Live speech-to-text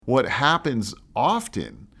What happens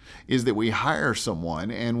often is that we hire someone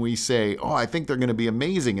and we say, oh, I think they're going to be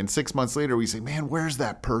amazing. And 6 months later, we say, man, where's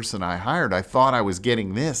that person I hired? I thought I was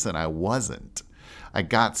getting this and I wasn't. I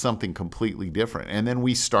got something completely different. And then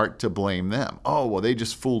we start to blame them. Oh, well, they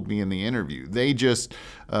just fooled me in the interview. They just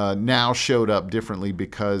now showed up differently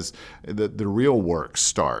because the real work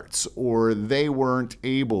starts, or they weren't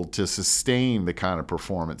able to sustain the kind of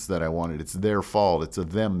performance that I wanted. It's their fault. It's a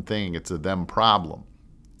them thing. It's a them problem.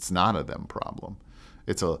 It's not a them problem.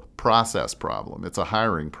 It's a process problem. It's a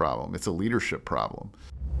hiring problem. It's a leadership problem.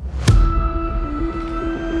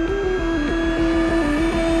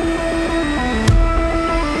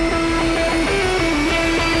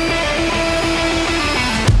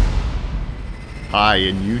 Hi,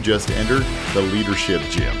 and you just entered the Leadership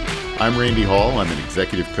Gym. I'm Randy Hall. I'm an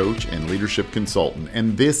executive coach and leadership consultant,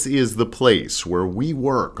 and this is the place where we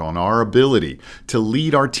work on our ability to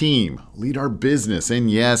lead our team, lead our business, and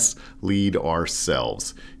yes, lead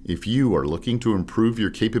ourselves. If you are looking to improve your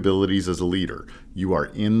capabilities as a leader, you are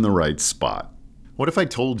in the right spot. What if I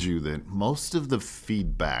told you that most of the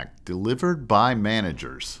feedback delivered by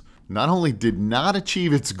managers not only did not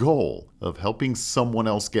achieve its goal of helping someone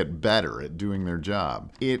else get better at doing their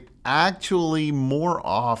job, it actually more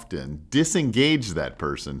often disengaged that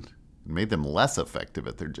person and made them less effective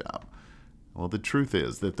at their job? Well, the truth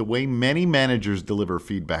is that the way many managers deliver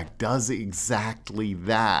feedback does exactly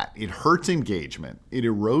that. It hurts engagement, it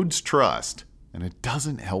erodes trust, and it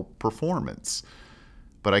doesn't help performance.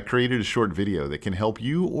 But I created a short video that can help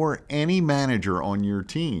you or any manager on your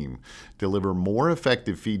team deliver more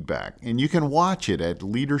effective feedback. And you can watch it at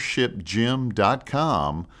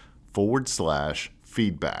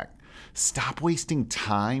leadershipgym.com/feedback. Stop wasting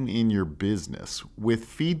time in your business with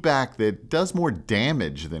feedback that does more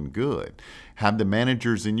damage than good. Have the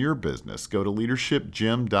managers in your business go to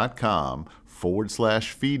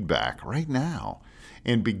leadershipgym.com/feedback right now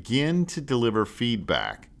and begin to deliver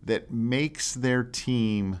feedback that makes their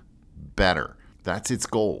team better. That's its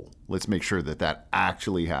goal. Let's make sure that that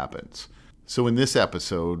actually happens. So in this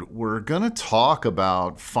episode, we're going to talk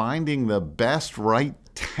about finding the best right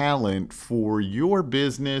talent for your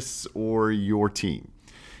business or your team.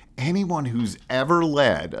 Anyone who's ever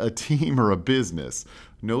led a team or a business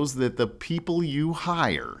knows that the people you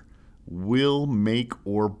hire will make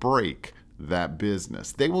or break that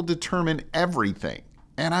business. They will determine everything.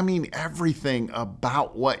 And I mean everything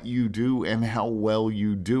about what you do and how well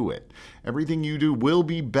you do it. Everything you do will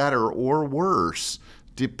be better or worse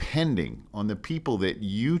depending on the people that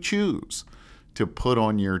you choose to put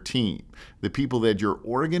on your team, the people that your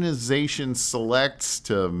organization selects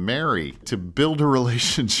to marry, to build a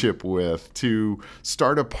relationship with, to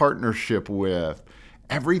start a partnership with.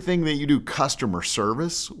 Everything that you do, customer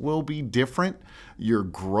service will be different. Your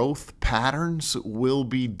growth patterns will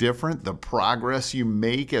be different. The progress you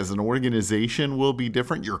make as an organization will be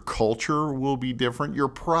different. Your culture will be different. Your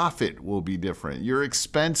profit will be different. Your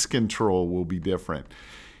expense control will be different.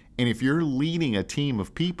 And if you're leading a team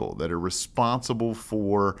of people that are responsible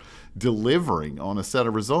for delivering on a set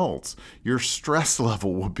of results, your stress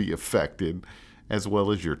level will be affected, as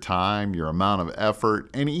well as your time, your amount of effort,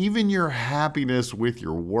 and even your happiness with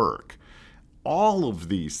your work. All of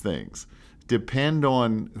these things depend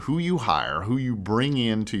on who you hire, who you bring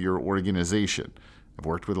into your organization. I've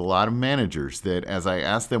worked with a lot of managers that as I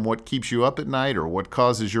ask them what keeps you up at night or what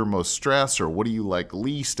causes your most stress or what do you like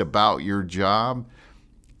least about your job,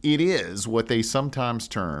 it is what they sometimes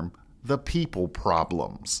term the people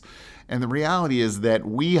problems. And the reality is that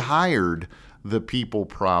we hired the people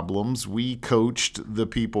problems, we coached the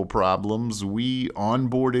people problems, we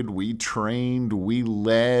onboarded, we trained, we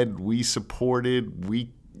led, we supported, we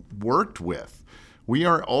worked with. We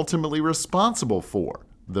are ultimately responsible for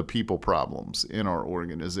the people problems in our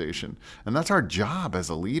organization. And that's our job as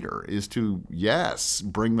a leader, is to, yes,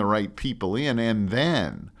 bring the right people in and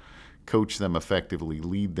then coach them effectively,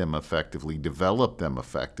 lead them effectively, develop them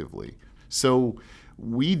effectively. So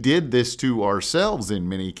we did this to ourselves in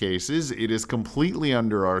many cases. It is completely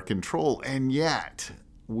under our control, and yet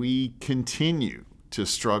we continue to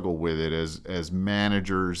struggle with it as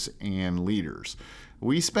managers and leaders.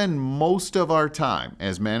 We spend most of our time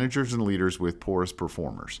as managers and leaders with poorest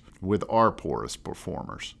performers, with our poorest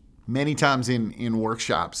performers. Many times in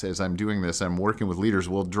workshops, as I'm doing this, I'm working with leaders,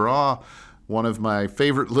 we'll draw one of my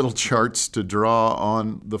favorite little charts to draw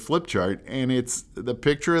on the flip chart, and it's the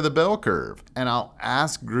picture of the bell curve. And I'll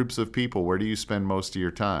ask groups of people, where do you spend most of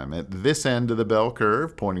your time? At this end of the bell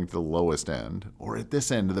curve, pointing to the lowest end, or at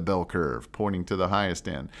this end of the bell curve, pointing to the highest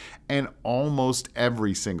end? And almost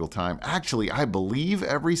every single time, actually, I believe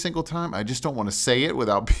every single time, I just don't want to say it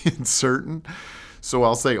without being certain, So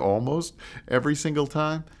I'll say almost every single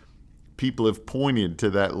time, people have pointed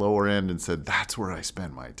to that lower end and said, that's where I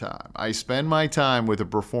spend my time. I spend my time with the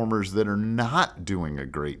performers that are not doing a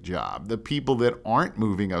great job, the people that aren't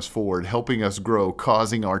moving us forward, helping us grow,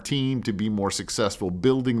 causing our team to be more successful,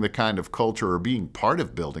 building the kind of culture or being part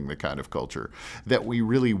of building the kind of culture that we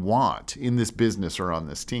really want in this business or on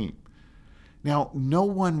this team. Now, no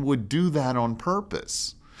one would do that on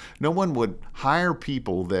purpose. No one would hire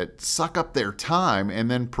people that suck up their time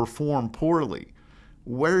and then perform poorly.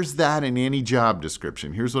 Where's that in any job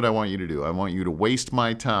description? Here's what I want you to do. I want you to waste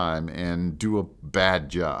my time and do a bad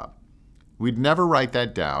job. We'd never write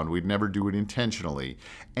that down. We'd never do it intentionally.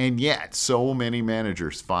 And yet, so many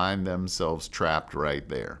managers find themselves trapped right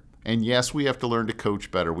there. And yes, we have to learn to coach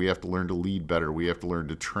better. We have to learn to lead better. We have to learn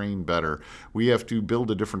to train better. We have to build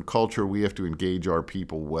a different culture. We have to engage our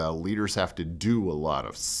people well. Leaders have to do a lot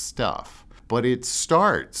of stuff. But it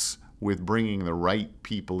starts with bringing the right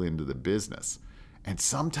people into the business. And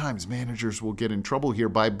sometimes managers will get in trouble here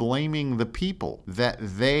by blaming the people that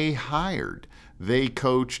they hired, they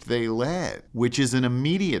coached, they led, which is an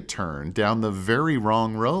immediate turn down the very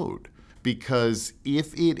wrong road. Because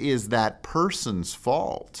if it is that person's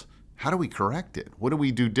fault, how do we correct it? What do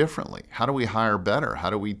we do differently? How do we hire better?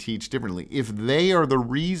 How do we teach differently? If they are the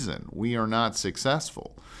reason we are not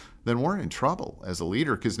successful, then we're in trouble as a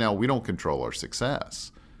leader because now we don't control our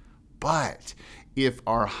success. But if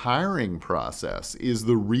our hiring process is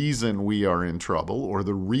the reason we are in trouble or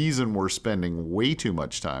the reason we're spending way too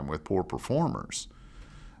much time with poor performers,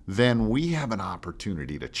 then we have an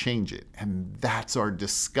opportunity to change it. And that's our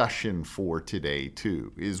discussion for today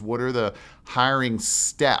too, is what are the hiring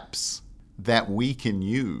steps that we can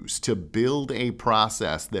use to build a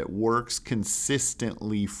process that works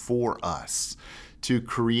consistently for us, to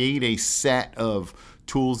create a set of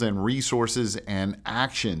tools and resources and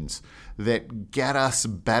actions that get us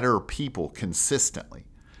better people consistently.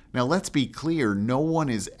 Now, let's be clear, no one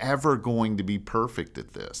is ever going to be perfect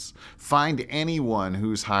at this. Find anyone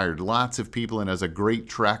who's hired lots of people and has a great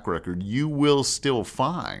track record. You will still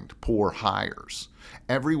find poor hires.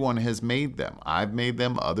 Everyone has made them. I've made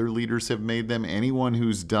them. Other leaders have made them. Anyone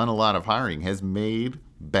who's done a lot of hiring has made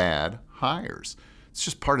bad hires. It's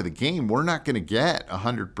just part of the game. We're not going to get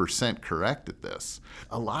 100% correct at this.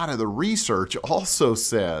 A lot of the research also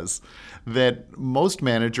says that most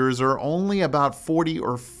managers are only about 40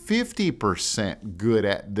 or 50% good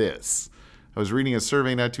at this. I was reading a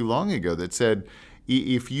survey not too long ago that said,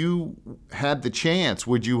 if you had the chance,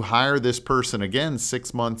 would you hire this person again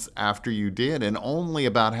 6 months after you did? And only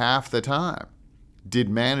about half the time did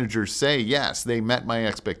managers say, yes, they met my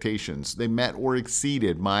expectations. They met or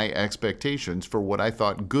exceeded my expectations for what I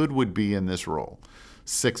thought good would be in this role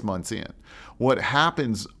 6 months in. What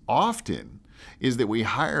happens often is that we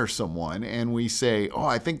hire someone and we say, oh,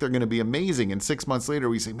 I think they're going to be amazing. And 6 months later,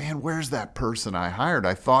 we say, man, where's that person I hired?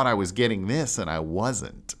 I thought I was getting this and I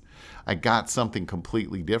wasn't. I got something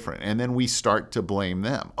completely different. And then we start to blame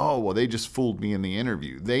them. Oh, well, they just fooled me in the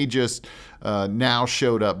interview. They just now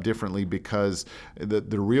showed up differently because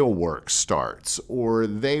the real work starts, or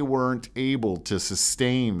they weren't able to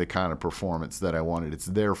sustain the kind of performance that I wanted. It's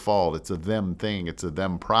their fault. It's a them thing. It's a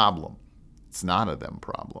them problem. It's not a them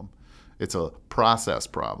problem. It's a process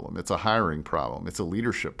problem. It's a hiring problem. It's a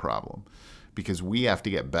leadership problem. Because we have to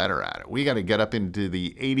get better at it. We got to get up into the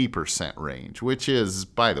 80% range, which is,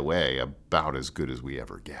 by the way, about as good as we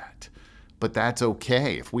ever get. But that's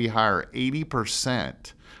okay. If we hire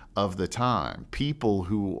 80% of the time people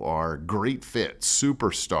who are great fits,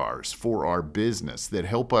 superstars for our business that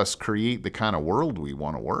help us create the kind of world we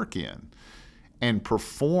want to work in and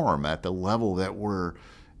perform at the level that we're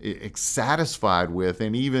satisfied with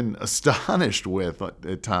and even astonished with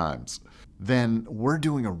at times, then we're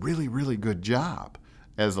doing a really, really good job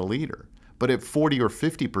as a leader. But at 40 or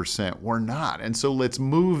 50%, we're not. And so let's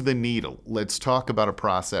move the needle. Let's talk about a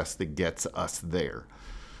process that gets us there.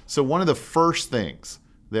 So one of the first things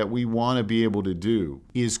that we want to be able to do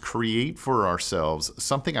is create for ourselves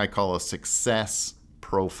something I call a success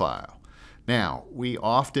profile. Now, we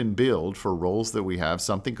often build for roles that we have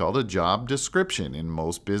something called a job description. In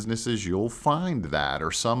most businesses, you'll find that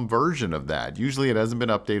or some version of that. Usually it hasn't been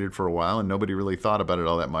updated for a while and nobody really thought about it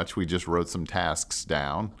all that much. We just wrote some tasks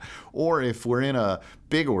down. Or if we're in a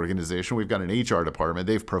big organization, we've got an HR department,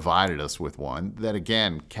 they've provided us with one that,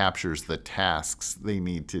 again, captures the tasks they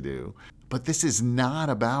need to do. But this is not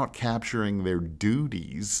about capturing their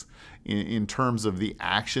duties in terms of the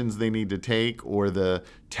actions they need to take or the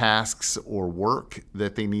tasks or work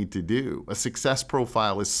that they need to do. A success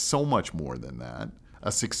profile is so much more than that.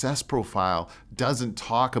 A success profile doesn't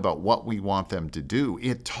talk about what we want them to do.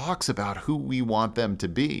 It talks about who we want them to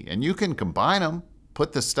be. And you can combine them,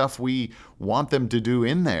 put the stuff we want them to do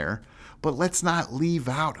in there, but let's not leave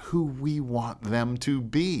out who we want them to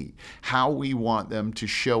be, how we want them to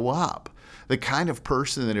show up. The kind of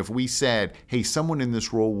person that if we said, hey, someone in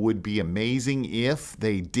this role would be amazing if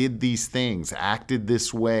they did these things, acted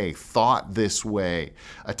this way, thought this way,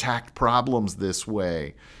 attacked problems this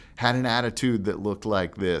way, had an attitude that looked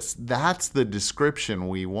like this. That's the description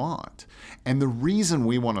we want. And the reason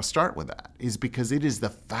we want to start with that is because it is the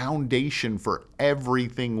foundation for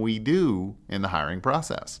everything we do in the hiring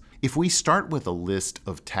process. If we start with a list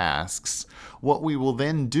of tasks, what we will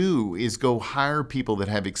then do is go hire people that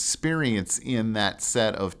have experience in that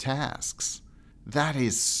set of tasks. That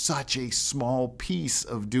is such a small piece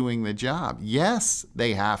of doing the job. Yes,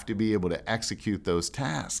 they have to be able to execute those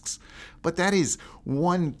tasks, but that is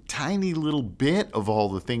one tiny little bit of all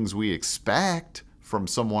the things we expect from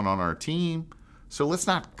someone on our team. So let's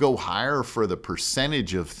not go hire for the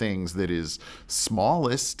percentage of things that is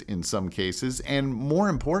smallest in some cases, and more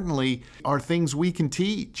importantly, are things we can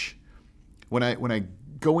teach. When I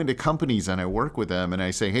go into companies and I work with them and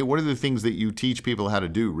I say, hey, what are the things that you teach people how to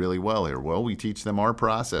do really well here? Well, we teach them our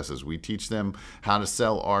processes. We teach them how to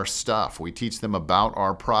sell our stuff. We teach them about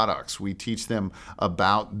our products. We teach them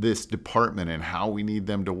about this department and how we need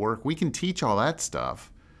them to work. We can teach all that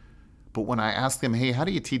stuff. But when I ask them, hey, how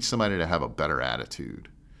do you teach somebody to have a better attitude?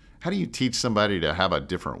 How do you teach somebody to have a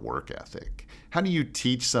different work ethic? How do you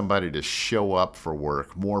teach somebody to show up for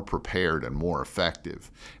work more prepared and more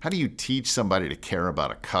effective? How do you teach somebody to care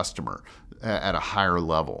about a customer at a higher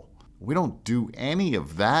level? We don't do any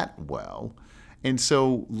of that well. And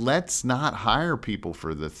so let's not hire people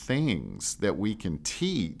for the things that we can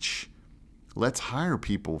teach. Let's hire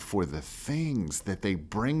people for the things that they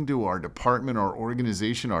bring to our department, our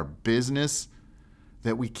organization, our business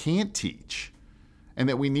that we can't teach and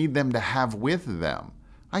that we need them to have with them.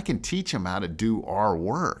 I can teach them how to do our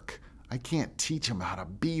work. I can't teach them how to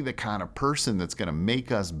be the kind of person that's going to make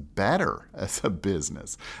us better as a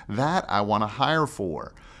business. That I want to hire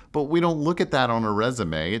for. But we don't look at that on a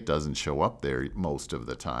resume. It doesn't show up there most of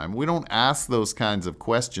the time. We don't ask those kinds of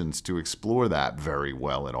questions to explore that very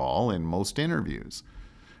well at all in most interviews.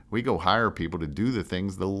 We go hire people to do the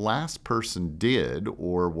things the last person did,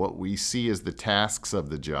 or what we see as the tasks of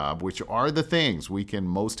the job, which are the things we can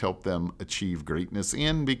most help them achieve greatness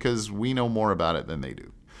in because we know more about it than they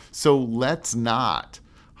do. So let's not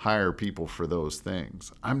hire people for those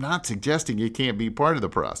things. I'm not suggesting it can't be part of the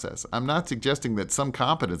process. I'm not suggesting that some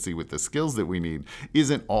competency with the skills that we need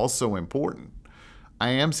isn't also important. I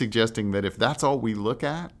am suggesting that if that's all we look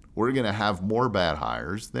at, we're going to have more bad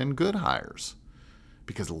hires than good hires.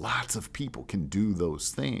 Because lots of people can do those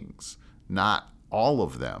things. Not all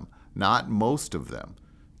of them, not most of them,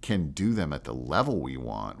 can do them at the level we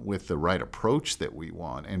want, with the right approach that we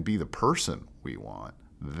want, and be the person we want.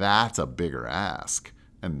 That's a bigger ask.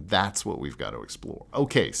 And that's what we've got to explore.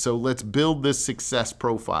 Okay, so let's build this success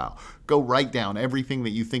profile. Go write down everything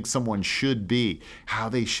that you think someone should be, how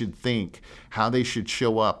they should think, how they should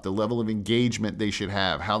show up, the level of engagement they should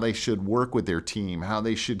have, how they should work with their team, how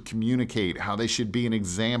they should communicate, how they should be an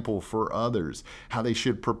example for others, how they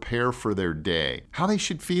should prepare for their day, how they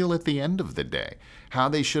should feel at the end of the day, how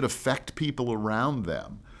they should affect people around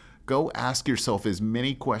them. Go ask yourself as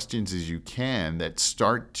many questions as you can that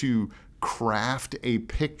start to craft a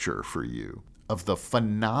picture for you of the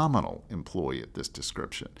phenomenal employee at this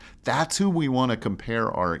description. That's who we want to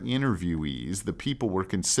compare our interviewees, the people we're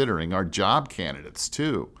considering, our job candidates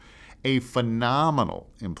to. A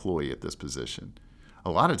phenomenal employee at this position.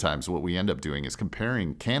 A lot of times what we end up doing is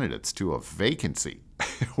comparing candidates to a vacancy.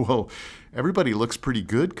 Well, everybody looks pretty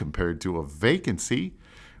good compared to a vacancy.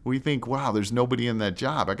 We think, wow, there's nobody in that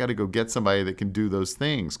job. I got to go get somebody that can do those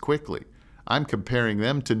things quickly. I'm comparing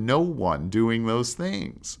them to no one doing those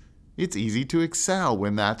things. It's easy to excel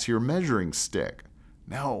when that's your measuring stick.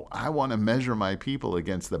 No, I want to measure my people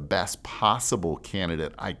against the best possible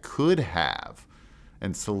candidate I could have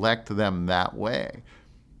and select them that way.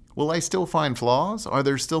 Will I still find flaws? Are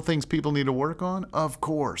there still things people need to work on? Of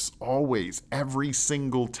course, always, every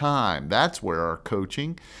single time. That's where our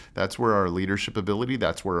coaching, that's where our leadership ability,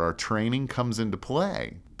 that's where our training comes into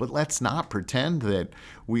play. But let's not pretend that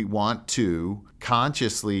we want to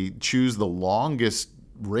consciously choose the longest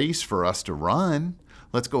race for us to run.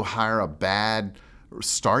 Let's go hire a bad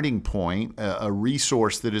starting point, a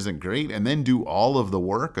resource that isn't great, and then do all of the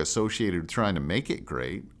work associated with trying to make it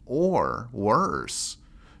great. Or worse,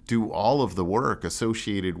 do all of the work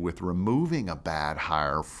associated with removing a bad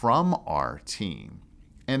hire from our team.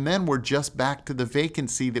 And then we're just back to the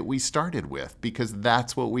vacancy that we started with because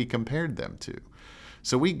that's what we compared them to.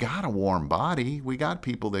 So we got a warm body. We got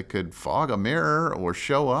people that could fog a mirror or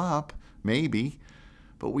show up, maybe,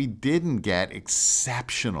 but we didn't get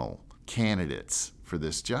exceptional candidates for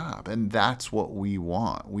this job. And that's what we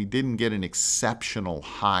want. We didn't get an exceptional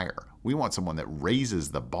hire. We want someone that raises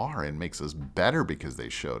the bar and makes us better because they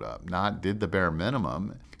showed up, not did the bare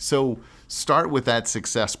minimum. So start with that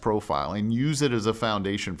success profile and use it as a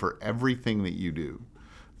foundation for everything that you do.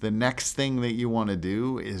 The next thing that you want to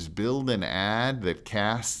do is build an ad that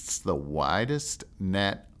casts the widest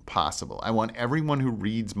net possible. I want everyone who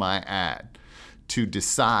reads my ad to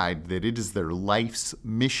decide that it is their life's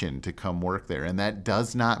mission to come work there. And that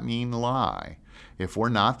does not mean lie. If we're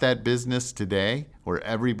not that business today where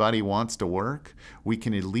everybody wants to work, we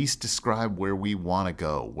can at least describe where we want to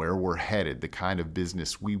go, where we're headed, the kind of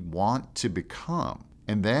business we want to become,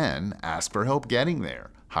 and then ask for help getting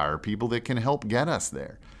there. Hire people that can help get us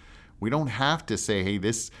there. We don't have to say, hey,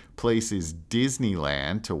 this place is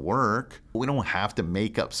Disneyland to work. We don't have to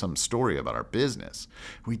make up some story about our business.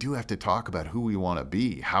 We do have to talk about who we want to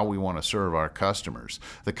be, how we want to serve our customers,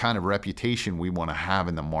 the kind of reputation we want to have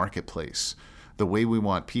in the marketplace, the way we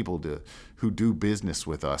want people who do business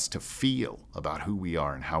with us to feel about who we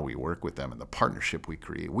are and how we work with them and the partnership we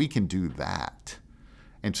create. We can do that.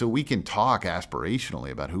 And so we can talk aspirationally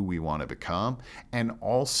about who we want to become, and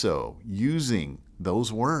also using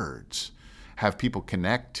those words, have people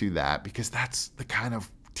connect to that because that's the kind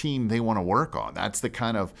of team they want to work on. That's the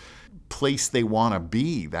kind of place they want to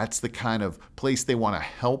be. That's the kind of place they want to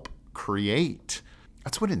help create.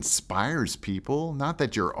 That's what inspires people, not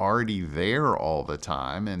that you're already there all the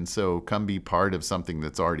time. And so come be part of something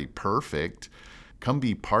that's already perfect. Come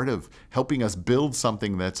be part of helping us build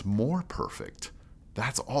something that's more perfect.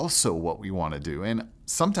 That's also what we want to do. And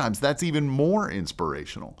sometimes that's even more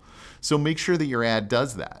inspirational. So make sure that your ad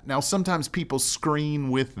does that. Now, sometimes people screen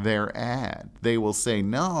with their ad. They will say,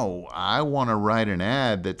 no, I want to write an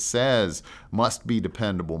ad that says must be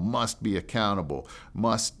dependable, must be accountable,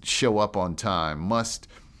 must show up on time, must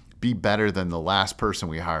be better than the last person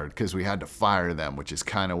we hired because we had to fire them, which is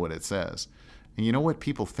kind of what it says. And you know what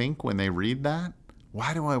people think when they read that?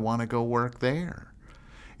 Why do I want to go work there?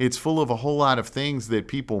 It's full of a whole lot of things that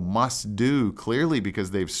people must do, clearly because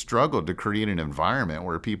they've struggled to create an environment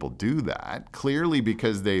where people do that, clearly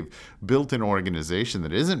because they've built an organization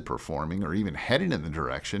that isn't performing or even headed in the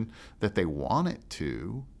direction that they want it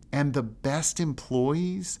to. And the best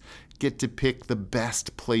employees get to pick the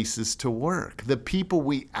best places to work. The people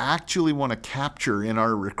we actually want to capture in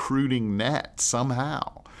our recruiting net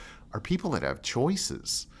somehow are people that have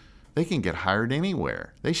choices. They can get hired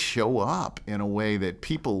anywhere. They show up in a way that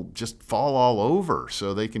people just fall all over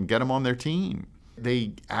so they can get them on their team.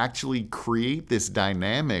 They actually create this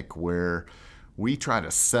dynamic where we try to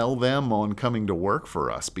sell them on coming to work for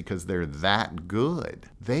us because they're that good.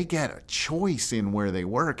 They get a choice in where they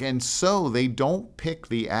work, and so they don't pick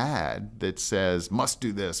the ad that says, must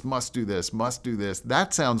do this, must do this, must do this.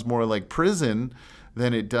 That sounds more like prison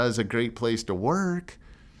than it does a great place to work.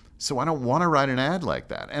 So I don't want to write an ad like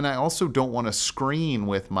that. And I also don't want to screen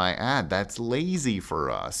with my ad. That's lazy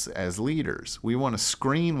for us as leaders. We want to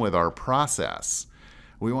screen with our process.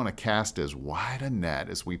 We want to cast as wide a net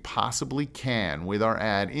as we possibly can with our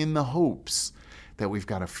ad in the hopes that we've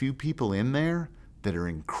got a few people in there that are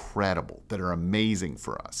incredible, that are amazing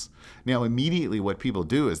for us. Now, immediately what people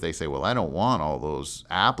do is they say, well, I don't want all those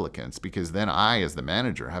applicants because then I, as the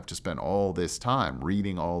manager, have to spend all this time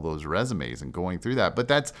reading all those resumes and going through that. But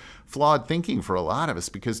that's flawed thinking for a lot of us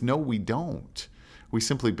because no, we don't. We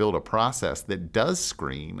simply build a process that does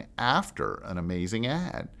screen after an amazing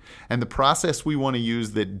ad. And the process we want to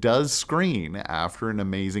use that does screen after an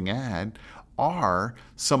amazing ad are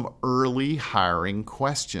some early hiring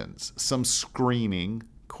questions, some screening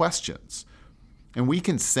questions. And we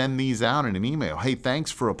can send these out in an email. Hey,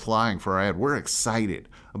 thanks for applying for our ad. We're excited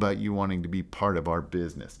about you wanting to be part of our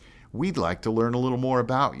business. We'd like to learn a little more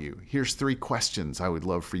about you. Here's 3 questions I would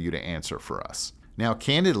love for you to answer for us. Now,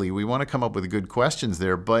 candidly, we want to come up with good questions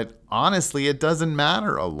there, but honestly, it doesn't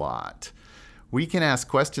matter a lot. We can ask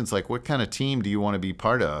questions like, what kind of team do you want to be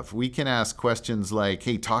part of? We can ask questions like,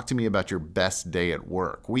 hey, talk to me about your best day at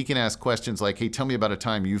work. We can ask questions like, hey, tell me about a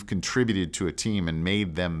time you've contributed to a team and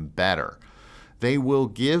made them better. They will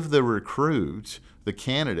give the recruit, the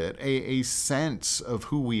candidate, a sense of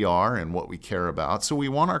who we are and what we care about. So we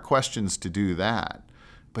want our questions to do that.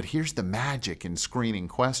 But here's the magic in screening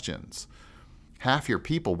questions. Half your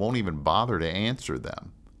people won't even bother to answer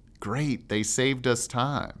them. Great, they saved us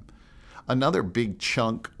time. Another big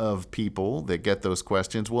chunk of people that get those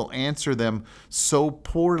questions will answer them so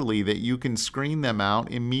poorly that you can screen them out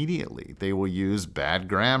immediately. They will use bad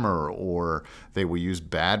grammar, or they will use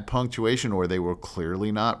bad punctuation, or they will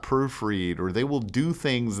clearly not proofread, or they will do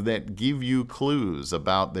things that give you clues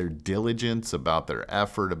about their diligence, about their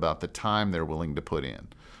effort, about the time they're willing to put in,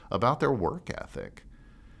 about their work ethic.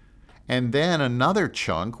 And then another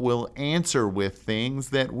chunk will answer with things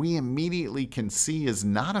that we immediately can see is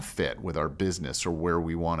not a fit with our business or where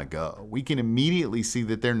we want to go. We can immediately see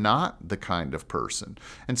that they're not the kind of person.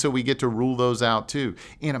 And so we get to rule those out too.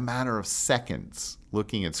 In a matter of seconds,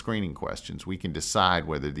 looking at screening questions, we can decide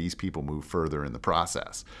whether these people move further in the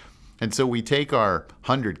process. And so we take our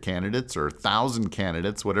 100 candidates or 1,000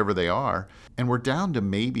 candidates, whatever they are, and we're down to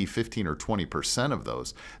maybe 15 or 20% of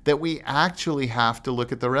those that we actually have to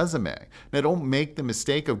look at the resume. Now, don't make the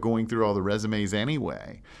mistake of going through all the resumes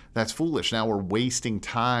anyway. That's foolish. Now we're wasting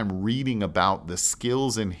time reading about the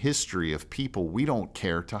skills and history of people we don't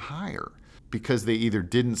care to hire, because they either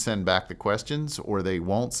didn't send back the questions, or they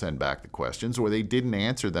won't send back the questions, or they didn't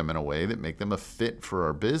answer them in a way that make them a fit for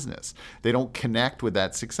our business. They don't connect with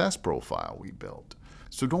that success profile we built.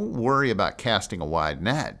 So don't worry about casting a wide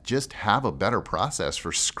net. Just have a better process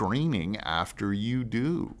for screening after you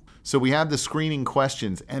do. So we have the screening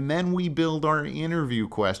questions, and then we build our interview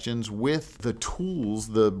questions with the tools,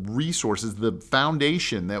 the resources, the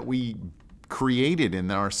foundation that we created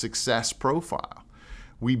in our success profile.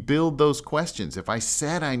 We build those questions. If I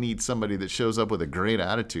said I need somebody that shows up with a great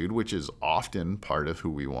attitude, which is often part of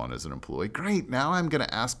who we want as an employee, great. Now I'm going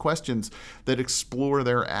to ask questions that explore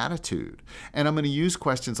their attitude. And I'm going to use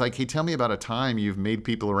questions like, hey, tell me about a time you've made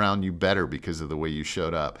people around you better because of the way you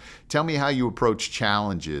showed up. Tell me how you approach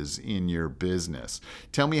challenges in your business.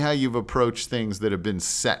 Tell me how you've approached things that have been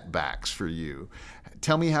setbacks for you.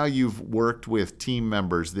 Tell me how you've worked with team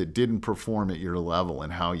members that didn't perform at your level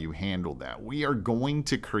and how you handled that. We are going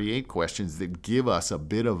to create questions that give us a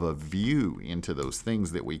bit of a view into those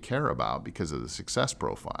things that we care about because of the success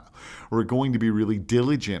profile. We're going to be really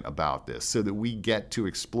diligent about this so that we get to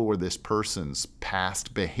explore this person's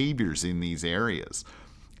past behaviors in these areas.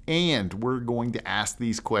 And we're going to ask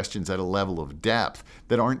these questions at a level of depth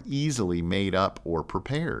that aren't easily made up or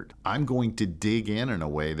prepared. I'm going to dig in a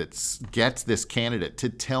way that gets this candidate to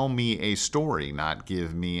tell me a story, not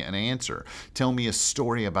give me an answer. Tell me a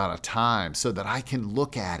story about a time so that I can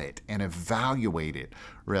look at it and evaluate it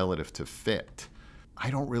relative to fit. I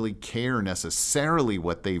don't really care necessarily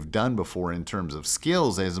what they've done before in terms of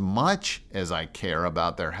skills as much as I care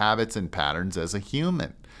about their habits and patterns as a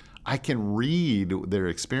human. I can read their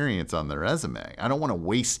experience on their resume. I don't want to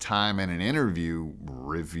waste time in an interview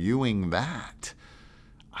reviewing that.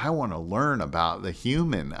 I want to learn about the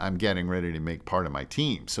human I'm getting ready to make part of my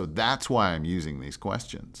team. So that's why I'm using these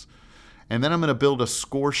questions. And then I'm going to build a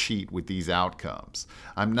score sheet with these outcomes.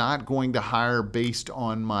 I'm not going to hire based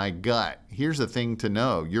on my gut. Here's the thing to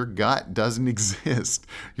know. Your gut doesn't exist.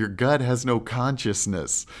 Your gut has no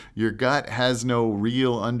consciousness. Your gut has no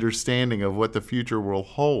real understanding of what the future will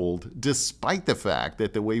hold, despite the fact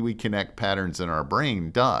that the way we connect patterns in our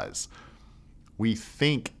brain does. We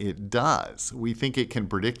think it does. We think it can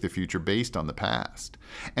predict the future based on the past.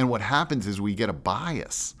 And what happens is we get a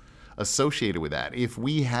bias associated with that. If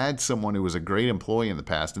we had someone who was a great employee in the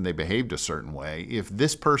past and they behaved a certain way, if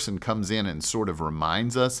this person comes in and sort of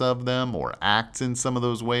reminds us of them or acts in some of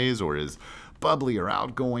those ways or is bubbly or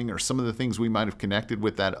outgoing or some of the things we might have connected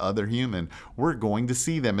with that other human, we're going to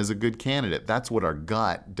see them as a good candidate. That's what our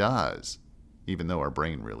gut does, even though our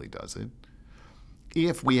brain really does it.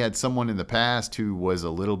 If we had someone in the past who was a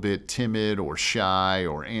little bit timid or shy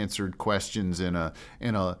or answered questions in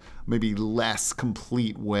a maybe less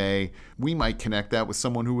complete way, we might connect that with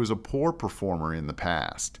someone who was a poor performer in the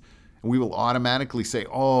past. We will automatically say,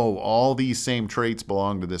 oh, all these same traits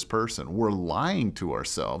belong to this person. We're lying to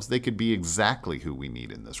ourselves. They could be exactly who we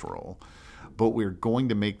need in this role. But we're going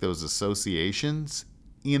to make those associations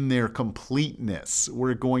in their completeness.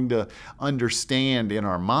 We're going to understand in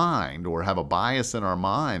our mind or have a bias in our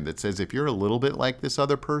mind that says if you're a little bit like this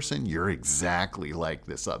other person, you're exactly like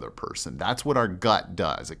this other person. That's what our gut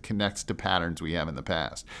does. It connects to patterns we have in the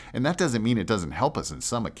past. And that doesn't mean it doesn't help us in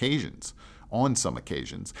some occasions. On some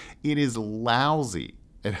occasions, it is lousy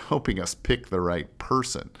at helping us pick the right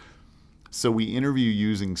person. So we interview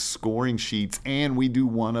using scoring sheets, and we do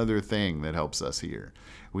one other thing that helps us here.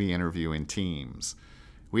 We interview in teams.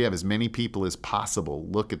 We have as many people as possible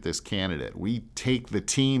look at this candidate. We take the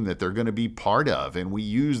team that they're going to be part of, and we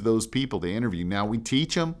use those people to interview. Now, we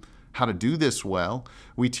teach them how to do this well.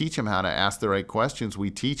 We teach them how to ask the right questions.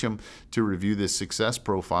 We teach them to review this success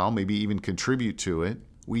profile, maybe even contribute to it.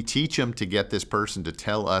 We teach them to get this person to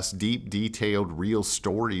tell us deep, detailed, real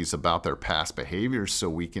stories about their past behaviors so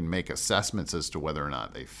we can make assessments as to whether or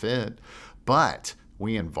not they fit. But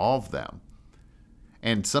we involve them.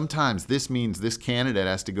 And sometimes this means this candidate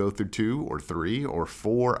has to go through 2 or 3 or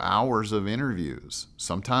 4 hours of interviews,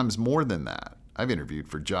 sometimes more than that. I've interviewed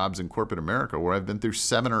for jobs in corporate America where I've been through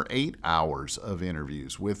 7 or 8 hours of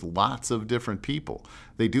interviews with lots of different people.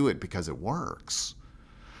 They do it because it works.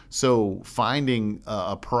 So finding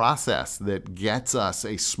a process that gets us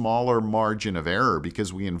a smaller margin of error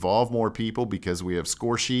because we involve more people, because we have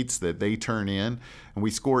score sheets that they turn in, and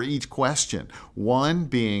we score each question. 1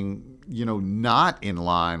 being, not in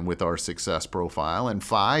line with our success profile, and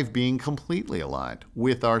 5 being completely aligned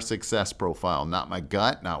with our success profile. Not my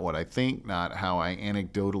gut, not what I think, not how I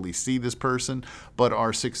anecdotally see this person, but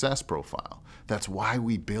our success profile. That's why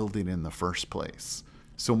we build it in the first place.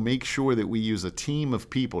 So make sure that we use a team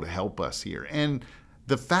of people to help us here. And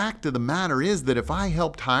the fact of the matter is that if I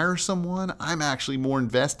helped hire someone, I'm actually more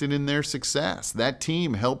invested in their success. That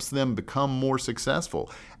team helps them become more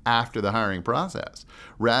successful after the hiring process,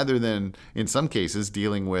 rather than, in some cases,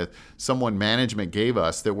 dealing with someone management gave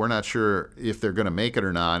us that we're not sure if they're going to make it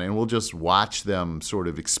or not, and we'll just watch them sort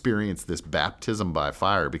of experience this baptism by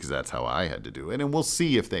fire, because that's how I had to do it, and we'll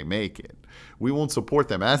see if they make it. We won't support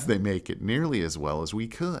them as they make it nearly as well as we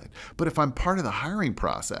could. But if I'm part of the hiring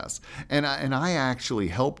process and I actually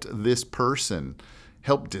helped this person,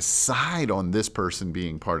 help decide on this person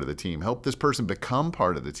being part of the team, help this person become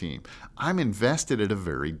part of the team, I'm invested at a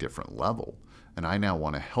very different level. And I now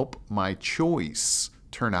want to help my choice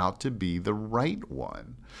turn out to be the right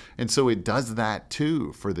one. And so it does that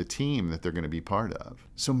too for the team that they're going to be part of.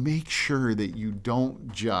 So make sure that you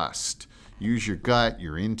don't just use your gut,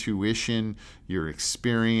 your intuition, your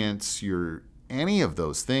experience, any of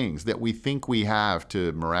those things that we think we have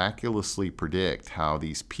to miraculously predict how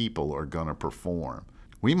these people are going to perform.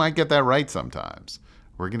 We might get that right sometimes.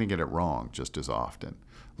 We're going to get it wrong just as often.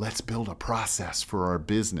 Let's build a process for our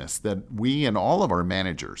business that we and all of our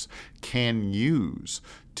managers can use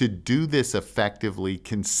to do this effectively,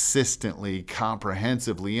 consistently,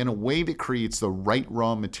 comprehensively, in a way that creates the right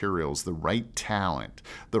raw materials, the right talent,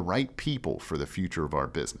 the right people for the future of our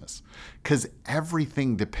business. Because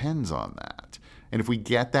everything depends on that. And if we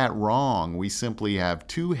get that wrong, we simply have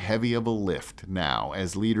too heavy of a lift now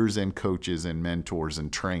as leaders and coaches and mentors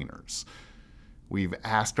and trainers. We've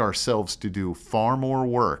asked ourselves to do far more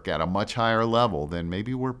work at a much higher level than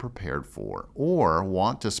maybe we're prepared for or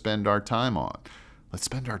want to spend our time on. Let's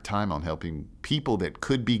spend our time on helping people that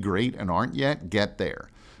could be great and aren't yet get there,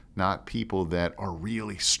 not people that are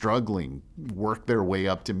really struggling, work their way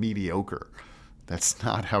up to mediocre. That's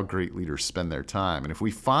not how great leaders spend their time. And if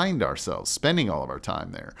we find ourselves spending all of our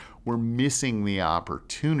time there, we're missing the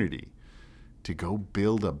opportunity to go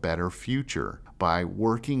build a better future by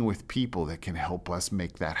working with people that can help us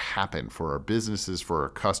make that happen for our businesses, for our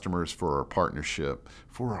customers, for our partnership,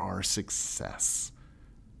 for our success.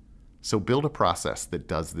 So build a process that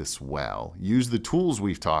does this well. Use the tools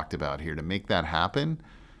we've talked about here to make that happen,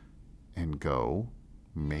 and go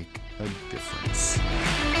make a difference.